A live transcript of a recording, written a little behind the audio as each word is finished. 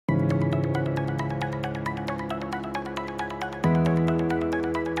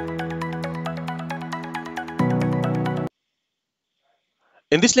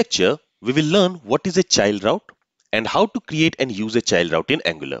In this lecture, we will learn what is a child route and how to create and use a child route in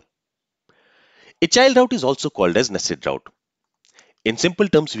Angular. A child route is also called as nested route. In simple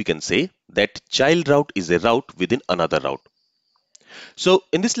terms, we can say that child route is a route within another route. So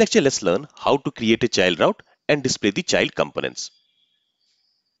in this lecture, let's learn how to create a child route and display the child components.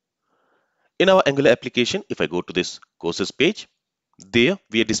 In our Angular application, if I go to this courses page, there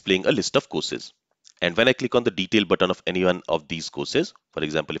we are displaying a list of courses. And when I click on the detail button of any one of these courses, for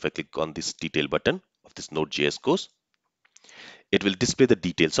example, if I click on this detail button of this Node.js course, it will display the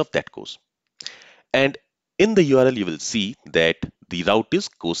details of that course. And in the URL, you will see that the route is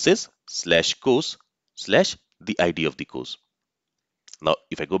courses/course/ the ID of the course. Now,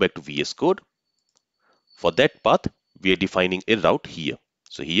 if I go back to VS Code, for that path, we are defining a route here.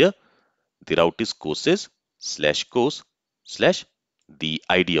 So here, the route is courses/course/ the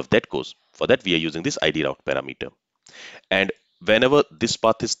ID of that course. For that, we are using this ID route parameter. And whenever this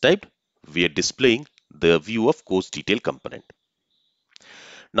path is typed, we are displaying the view of course detail component.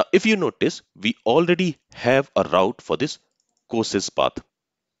 Now, if you notice, we already have a route for this courses path.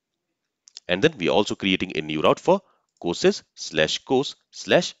 And then we are also creating a new route for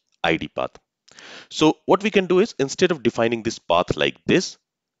courses/course/ID path. So what we can do is, instead of defining this path like this,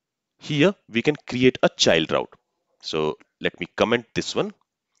 here we can create a child route. So let me comment this one.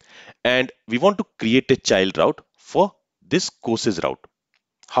 And we want to create a child route for this courses route.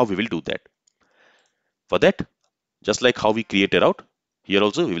 How we will do that? For that, just like how we create a route, here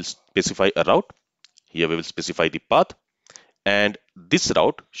also we will specify a route. Here we will specify the path. And this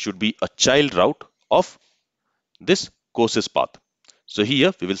route should be a child route of this courses path. So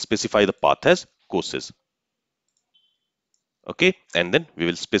here we will specify the path as courses. Okay, and then we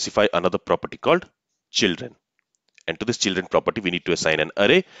will specify another property called children. And to this children property, we need to assign an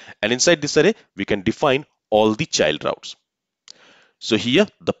array. And inside this array, we can define all the child routes. So here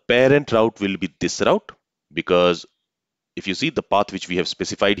the parent route will be this route, because if you see, the path which we have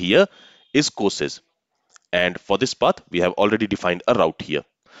specified here is courses. And for this path, we have already defined a route here.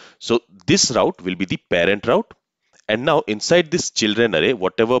 So this route will be the parent route. And now inside this children array,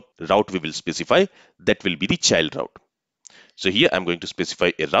 whatever route we will specify, that will be the child route. So here I'm going to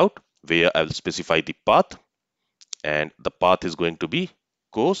specify a route where I will specify the path, and the path is going to be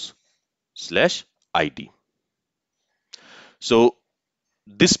course/ID. So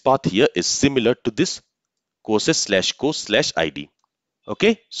this path here is similar to this courses/course/ID.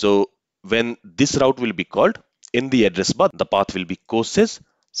 Okay, so when this route will be called in the address bar, the path will be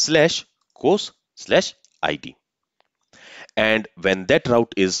courses/course/ID. And when that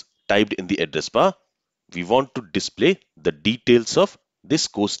route is typed in the address bar, we want to display the details of this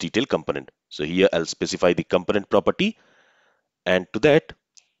course detail component. So here I'll specify the component property, and to that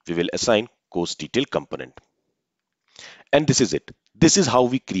we will assign course detail component. And this is it. This is how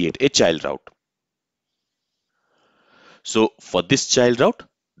we create a child route. So for this child route,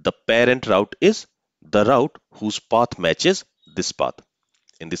 the parent route is the route whose path matches this path.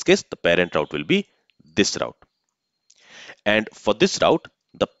 In this case, the parent route will be this route. And for this route,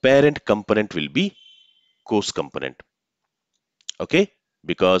 the parent component will be course component. Okay,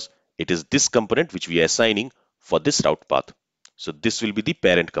 because it is this component which we are assigning for this route path. So this will be the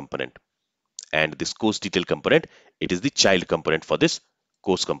parent component, and this course detail component, it is the child component for this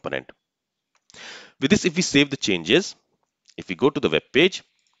course component. With this, if we save the changes, if we go to the web page,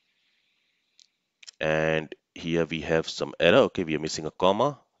 and here we have some error. Okay, we are missing a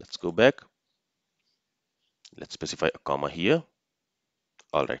comma. Let's go back. Let's specify a comma here.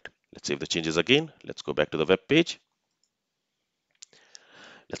 All right, let's save the changes again. Let's go back to the web page.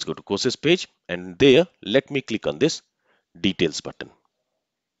 Let's go to courses page, and there let me click on this details button.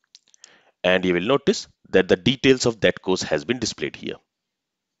 And you will notice that the details of that course has been displayed here.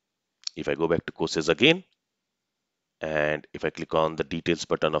 If I go back to courses again, and if I click on the details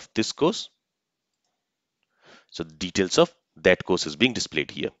button of this course, so the details of that course is being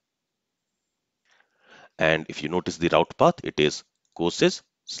displayed here. And if you notice the route path, it is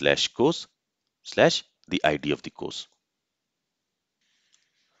courses/course/ the ID of the course.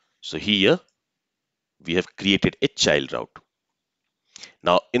 So here we have created a child route.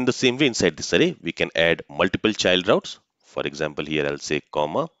 Now in the same way, inside this array, we can add multiple child routes. For example, here I'll say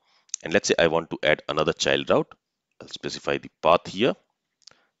comma, and let's say I want to add another child route. I'll specify the path here.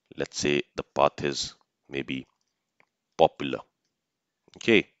 Let's say the path is maybe popular.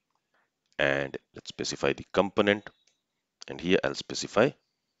 Okay, and let's specify the component, and here I'll specify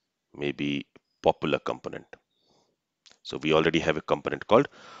maybe popular component. So we already have a component called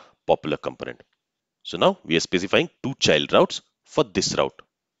popular component. So now we are specifying two child routes for this route.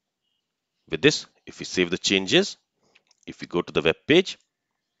 With this, if we save the changes, if we go to the web page,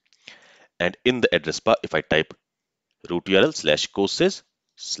 And in the address bar, if I type root URL /courses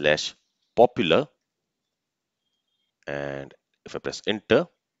 /popular, and if I press enter,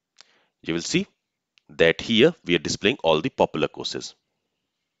 you will see that here we are displaying all the popular courses.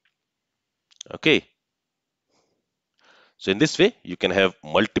 Okay. So in this way, you can have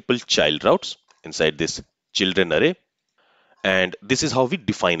multiple child routes inside this children array. And this is how we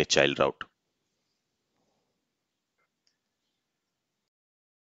define a child route.